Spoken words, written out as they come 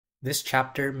This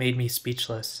chapter made me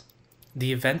speechless.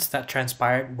 The events that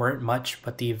transpired weren't much,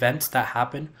 but the events that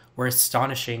happened were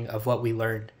astonishing of what we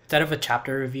learned. Instead of a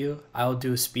chapter review, I will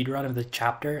do a speedrun of the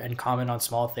chapter and comment on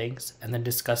small things, and then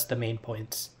discuss the main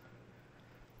points.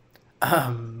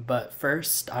 But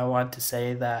first, I want to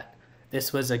say that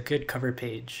this was a good cover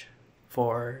page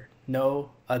for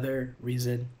no other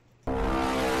reason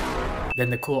than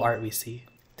the cool art we see.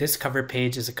 This cover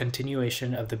page is a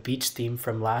continuation of the beach theme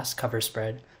from last cover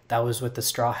spread that was with the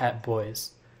Straw Hat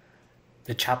Boys.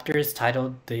 The chapter is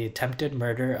titled The Attempted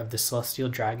Murder of the Celestial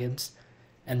Dragons,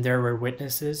 and there were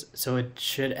witnesses, so it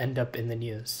should end up in the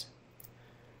news.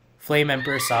 Flame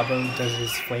Emperor Sabo does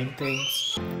his flame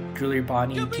things. Jeweler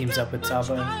Bonnie teams up with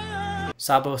Sabo.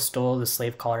 Sabo stole the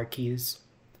slave collar keys.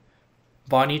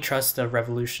 Bonnie trusts the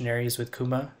revolutionaries with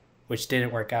Kuma, which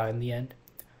didn't work out in the end.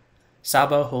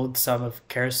 Sabo holds some of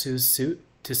Karasu's suit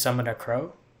to summon a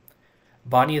crow.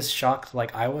 Bonnie is shocked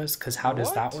like I was, cause how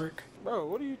does that work? Bro,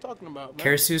 what are you talking about, man?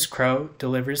 Karasu's crow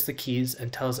delivers the keys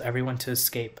and tells everyone to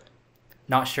escape.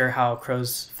 Not sure how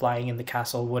crows flying in the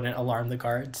castle wouldn't alarm the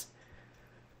guards.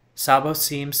 Sabo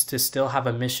seems to still have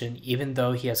a mission even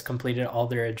though he has completed all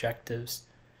their objectives.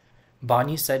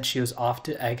 Bonnie said she was off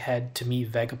to Egghead to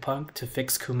meet Vegapunk to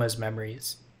fix Kuma's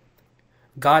memories.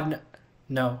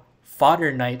 No.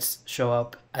 Fodder Knights show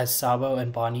up as Sabo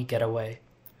and Bonnie get away.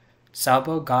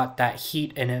 Sabo got that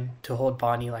heat in him to hold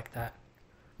Bonnie like that.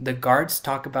 The guards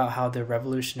talk about how the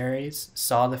revolutionaries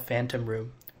saw the Phantom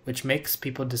Room, which makes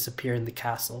people disappear in the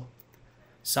castle.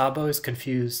 Sabo is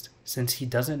confused since he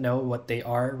doesn't know what they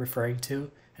are referring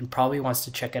to and probably wants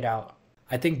to check it out.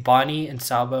 I think Bonnie and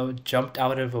Sabo jumped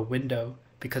out of a window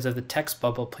because of the text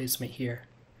bubble placement here.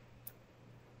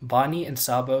 Bonnie and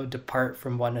Sabo depart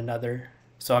from one another,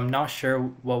 so I'm not sure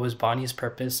what was Bonnie's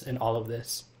purpose in all of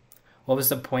this. What was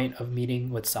the point of meeting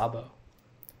with Sabo?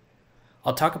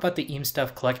 I'll talk about the Eam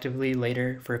stuff collectively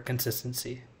later for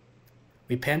consistency.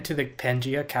 We pan to the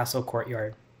Pangaea Castle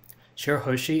courtyard.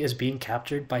 Shirahoshi is being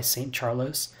captured by St.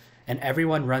 Charlos, and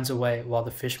everyone runs away while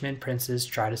the Fishman princes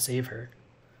try to save her.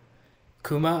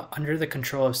 Kuma, under the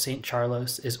control of St.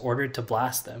 Charlos, is ordered to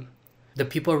blast them. The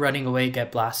people running away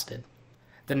get blasted.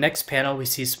 The next panel we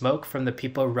see smoke from the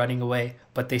people running away,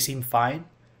 but they seem fine.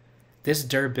 This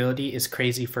durability is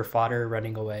crazy for fodder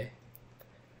running away.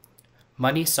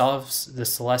 Money solves the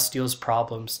Celestials'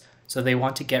 problems, so they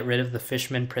want to get rid of the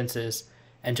Fishman princes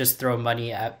and just throw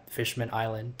money at Fishman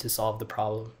Island to solve the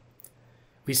problem.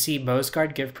 We see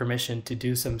Mosgard give permission to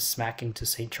do some smacking to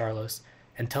St. Charlos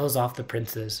and tells off the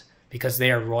princes because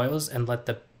they are royals and let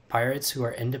the pirates who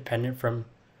are independent from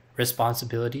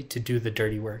responsibility to do the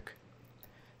dirty work.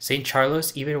 St.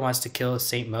 Charlos even wants to kill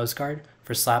St. Mosgard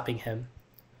for slapping him.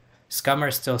 Scum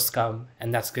are still scum,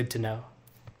 and that's good to know.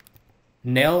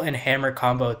 Nail and hammer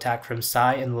combo attack from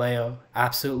Sai and Leo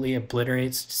absolutely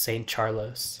obliterates St.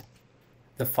 Charlos.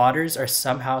 The Fodders are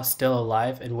somehow still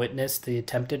alive and witness the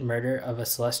attempted murder of a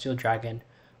celestial dragon.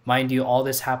 Mind you, all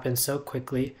this happened so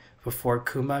quickly before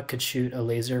Kuma could shoot a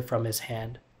laser from his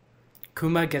hand.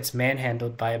 Kuma gets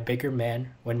manhandled by a bigger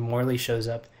man when Morley shows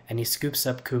up and he scoops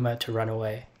up Kuma to run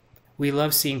away. We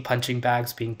love seeing punching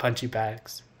bags being punchy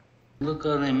bags. Look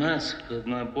how they massacred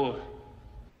my boy.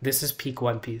 This is peak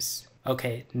One Piece.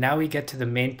 Okay, now we get to the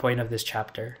main point of this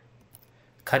chapter.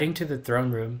 Cutting to the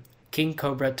throne room, King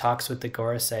Cobra talks with the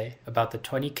Gorosei about the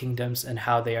 20 kingdoms and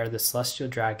how they are the celestial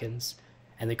dragons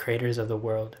and the creators of the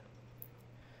world.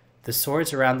 The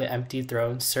swords around the empty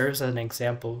throne serves as an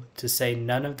example to say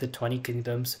none of the 20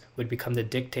 kingdoms would become the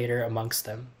dictator amongst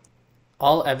them.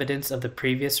 All evidence of the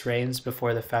previous reigns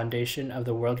before the foundation of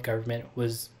the world government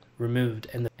was removed,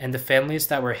 and the families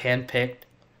that were handpicked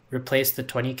replaced the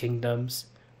 20 kingdoms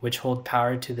which hold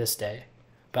power to this day.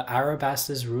 But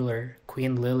Arabasta's ruler,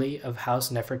 Queen Lili of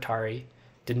House Nefertari,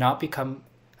 did not become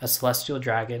a celestial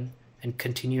dragon and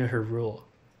continue her rule,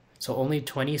 so only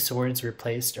 20 swords were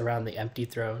placed around the empty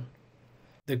throne.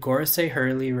 The Gorosei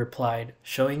hurriedly replied,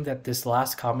 showing that this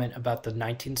last comment about the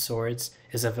 19 swords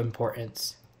is of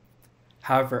importance.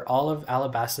 However, all of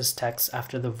Alabasta's texts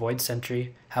after the Void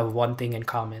Century have one thing in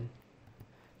common: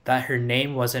 that her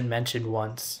name wasn't mentioned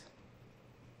once.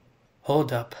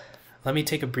 Hold up, let me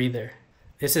take a breather.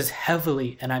 This is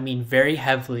heavily, and I mean very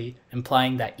heavily,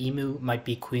 implying that Imu might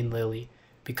be Queen Lili,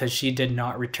 because she did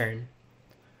not return.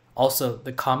 Also,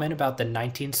 the comment about the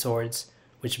 19 swords,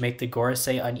 which make the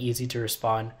Gorosei uneasy to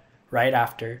respond right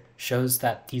after, shows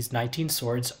that these 19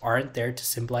 swords aren't there to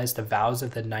symbolize the vows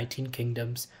of the 19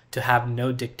 kingdoms to have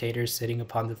no dictators sitting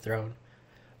upon the throne,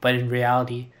 but in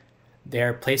reality, they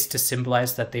are placed to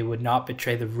symbolize that they would not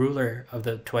betray the ruler of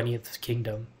the 20th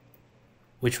kingdom,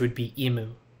 which would be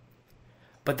Imu.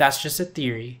 But that's just a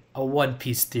theory, a One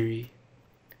Piece theory.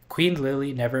 Queen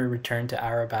Lili never returned to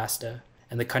Arabasta,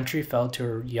 and the country fell to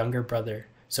her younger brother,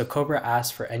 so Cobra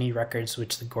asked for any records,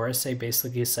 which the Gorosei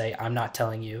basically say, I'm not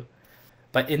telling you.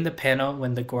 But in the panel,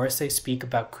 when the Gorosei speak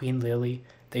about Queen Lili,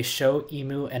 they show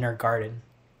Imu and her garden.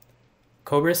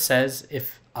 Cobra says,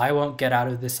 if I won't get out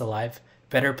of this alive,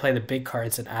 better play the big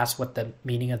cards and ask what the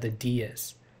meaning of the D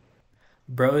is.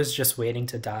 Bro is just waiting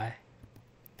to die.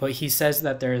 But he says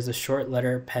that there is a short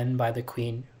letter penned by the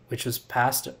queen, which was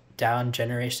passed down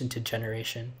generation to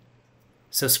generation.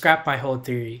 So scrap my whole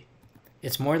theory.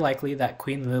 It's more likely that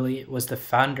Queen Lili was the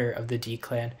founder of the D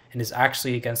clan and is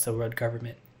actually against the world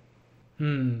government.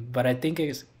 But I think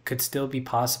it could still be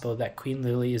possible that Queen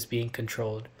Lili is being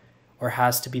controlled, or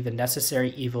has to be the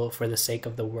necessary evil for the sake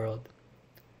of the world.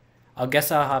 I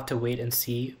guess I'll have to wait and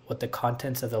see what the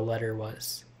contents of the letter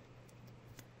was.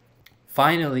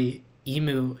 Finally,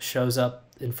 Imu shows up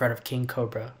in front of King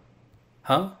Cobra.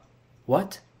 Huh?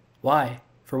 What? Why?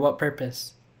 For what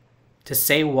purpose? To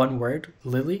say one word,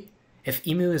 Lili? If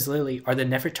Imu is Lili, are the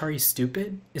Nefertari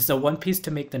stupid? Is the One Piece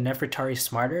to make the Nefertari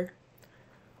smarter?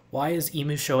 Why is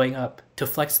Imu showing up? To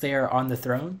flex they are on the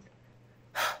throne?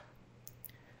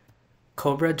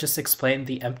 Cobra just explained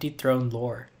the empty throne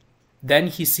lore. Then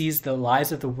he sees the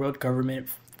lies of the world government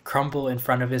crumble in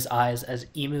front of his eyes as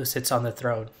Imu sits on the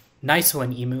throne. Nice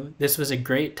one, Imu. This was a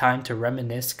great time to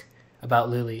reminisce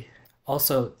about Lili.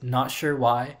 Also, not sure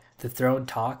why, the throne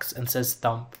talks and says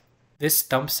thump. This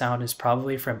thump sound is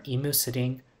probably from Imu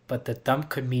sitting, but the thump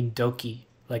could mean doki,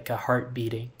 like a heart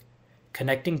beating,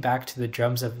 connecting back to the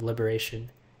drums of liberation,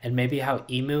 and maybe how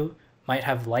Imu might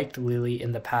have liked Lili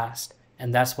in the past,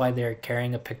 and that's why they're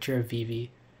carrying a picture of Vivi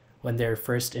when they're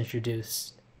first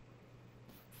introduced.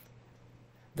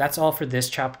 That's all for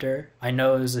this chapter. I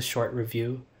know it was a short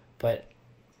review, but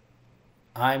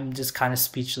I'm just kind of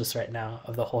speechless right now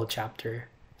of the whole chapter,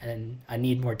 and I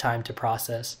need more time to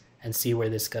process and see where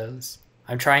this goes.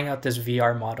 I'm trying out this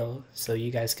VR model so you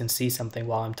guys can see something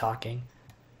while I'm talking,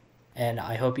 and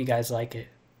I hope you guys like it.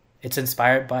 It's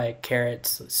inspired by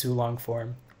Carrot's Sulong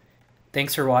form.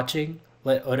 Thanks for watching.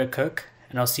 Let Oda cook,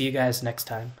 and I'll see you guys next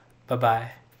time.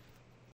 Bye-bye.